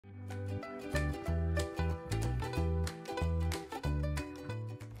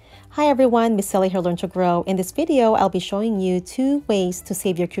Hi everyone, Miss Sally here, Learn to Grow. In this video, I'll be showing you 2 ways to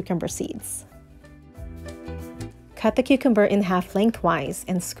save your cucumber seeds. Cut the cucumber in half lengthwise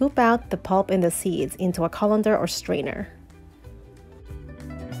and scoop out the pulp and the seeds into a colander or strainer.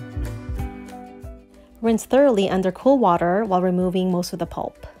 Rinse thoroughly under cool water while removing most of the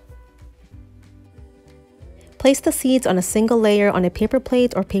pulp. Place the seeds on a single layer on a paper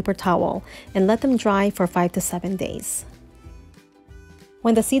plate or paper towel and let them dry for 5 to 7 days.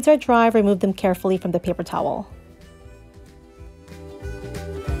 When the seeds are dry, remove them carefully from the paper towel.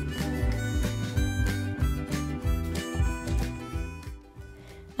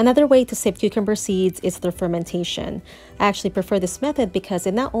 Another way to save cucumber seeds is through fermentation. I actually prefer this method because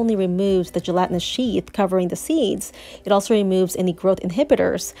it not only removes the gelatinous sheath covering the seeds, it also removes any growth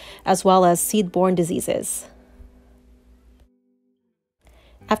inhibitors as well as seed-borne diseases.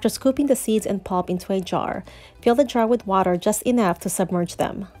 After scooping the seeds and pulp into a jar, fill the jar with water just enough to submerge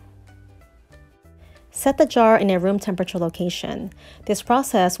them. Set the jar in a room temperature location. This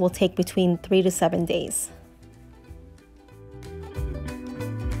process will take between 3 to 7 days.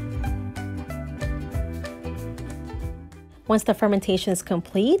 Once the fermentation is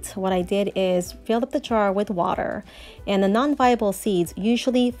complete, what I did is fill up the jar with water, and the non-viable seeds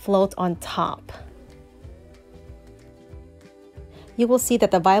usually float on top. You will see that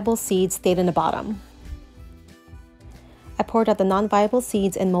the viable seeds stayed in the bottom. I poured out the non-viable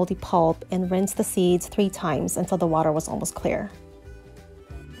seeds and moldy pulp and rinsed the seeds 3 times until the water was almost clear.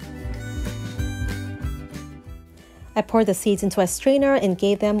 I poured the seeds into a strainer and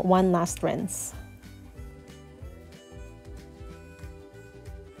gave them one last rinse.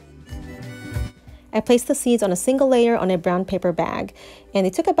 I placed the seeds on a single layer on a brown paper bag, and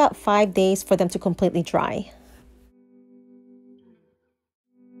it took about 5 days for them to completely dry.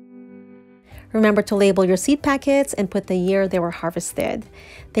 Remember to label your seed packets and put the year they were harvested.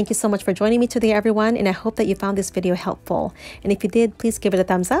 Thank you so much for joining me today, everyone, and I hope that you found this video helpful. And if you did, please give it a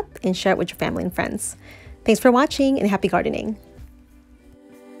thumbs up and share it with your family and friends. Thanks for watching and happy gardening.